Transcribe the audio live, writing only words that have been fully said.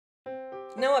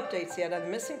No updates yet on the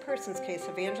missing persons case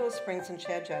of Angela Springs and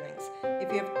Chad Jennings.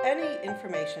 If you have any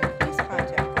information, please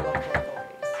contact the local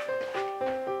authorities.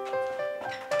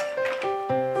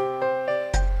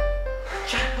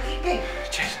 Chad, what are you doing?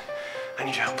 Jason, I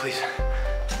need your help, please.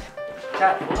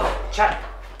 Chad, hold on. Chad.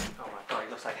 Oh my god, he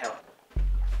looks like hell.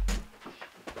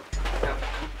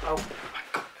 Oh my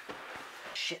god.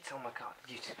 Shit, oh my god.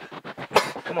 You two.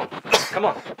 Come on, come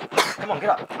on. Come on, get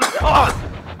up. Oh!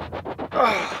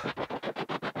 Oh!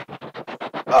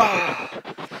 Oh!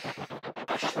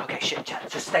 Shit, okay, shit, Chad,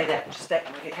 just stay there. Just stay.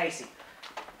 I'm gonna get Casey.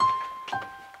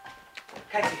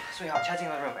 Casey, sweetheart, Chad's in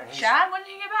the room. And he's... Chad, when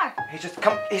did he get back? He's just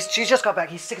come. She's just got back.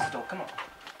 He's sick as a dog. Come on.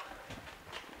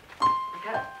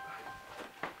 Get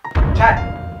it. Chad.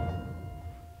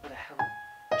 Where the hell?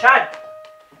 Chad.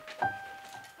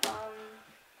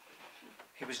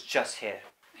 He was just here.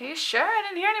 Are you sure? I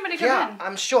didn't hear anybody come in. Yeah,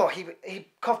 I'm sure. He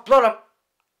coughed blood up.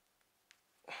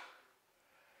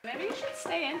 Maybe you should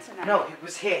stay in tonight. No, he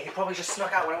was here. He probably just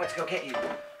snuck out when I went to go get you.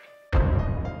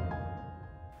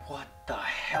 What the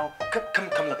hell? Come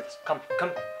look at this. Come.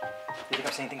 You think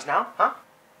I'm saying things now, huh?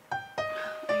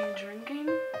 Are you drinking?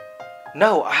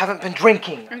 No, I haven't been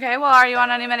drinking. Okay, well, are you on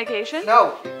any medication?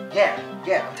 No. Yeah,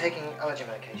 I'm taking allergy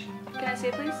medication. Can I see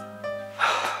it, please?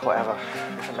 Whatever.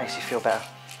 If it makes you feel better.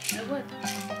 It would.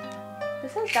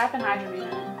 This has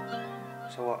diphenhydramine in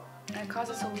it. So what? It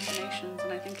causes hallucinations,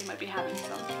 and I think you might be having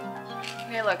some.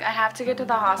 Okay, look, I have to get to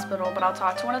the hospital, but I'll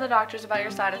talk to one of the doctors about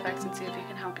your side effects and see if he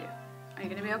can help you. Are you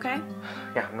gonna be okay?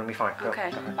 Yeah, I'm gonna be fine. Go.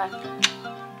 Okay, bye.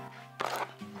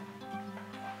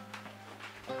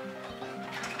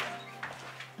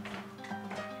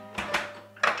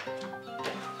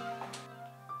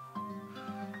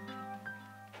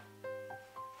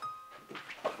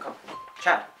 Come.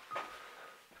 Chad.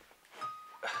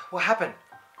 What happened?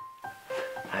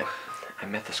 I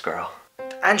met this girl.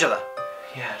 Angela.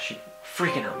 Yeah, she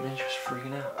freaking out, man. She was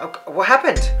freaking out. Okay, what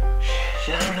happened?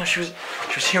 I don't know. She was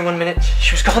here one minute.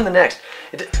 She was gone the next.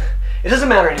 It doesn't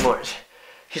matter anymore.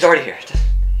 He's already here.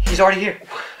 He's already here.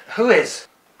 Who is?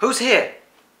 Who's here?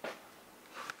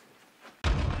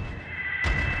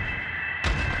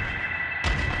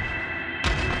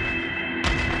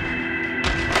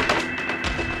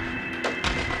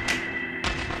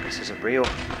 This isn't real.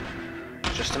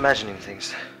 I'm just imagining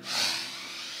things.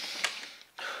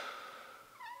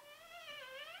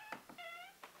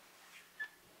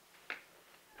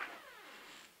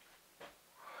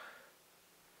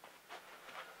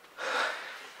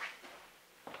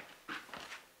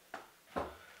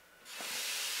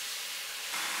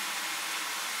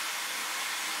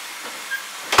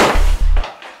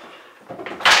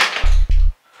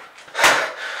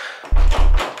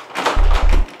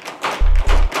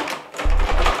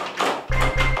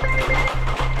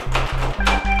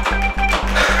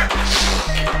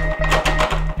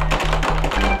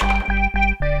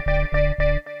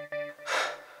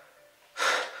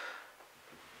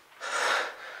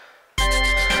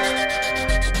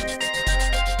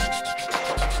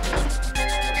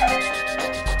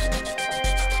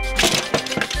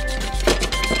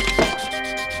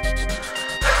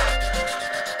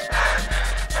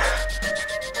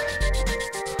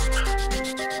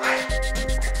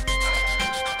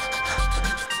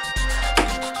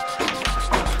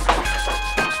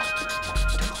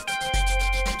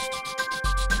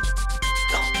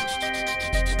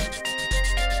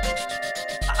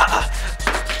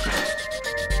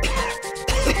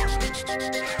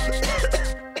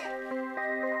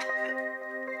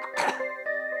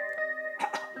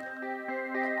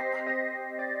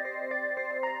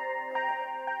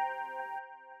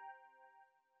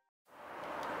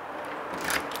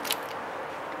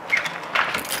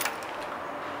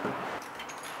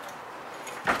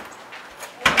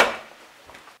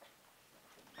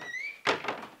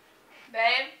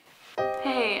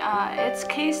 It's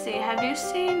Casey. Have you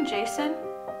seen Jason?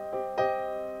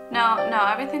 No,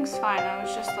 everything's fine. I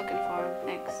was just looking for him.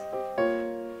 Thanks.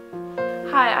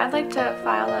 Hi, I'd like to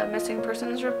file a missing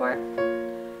persons report.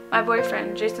 My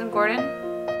boyfriend, Jason Gordon,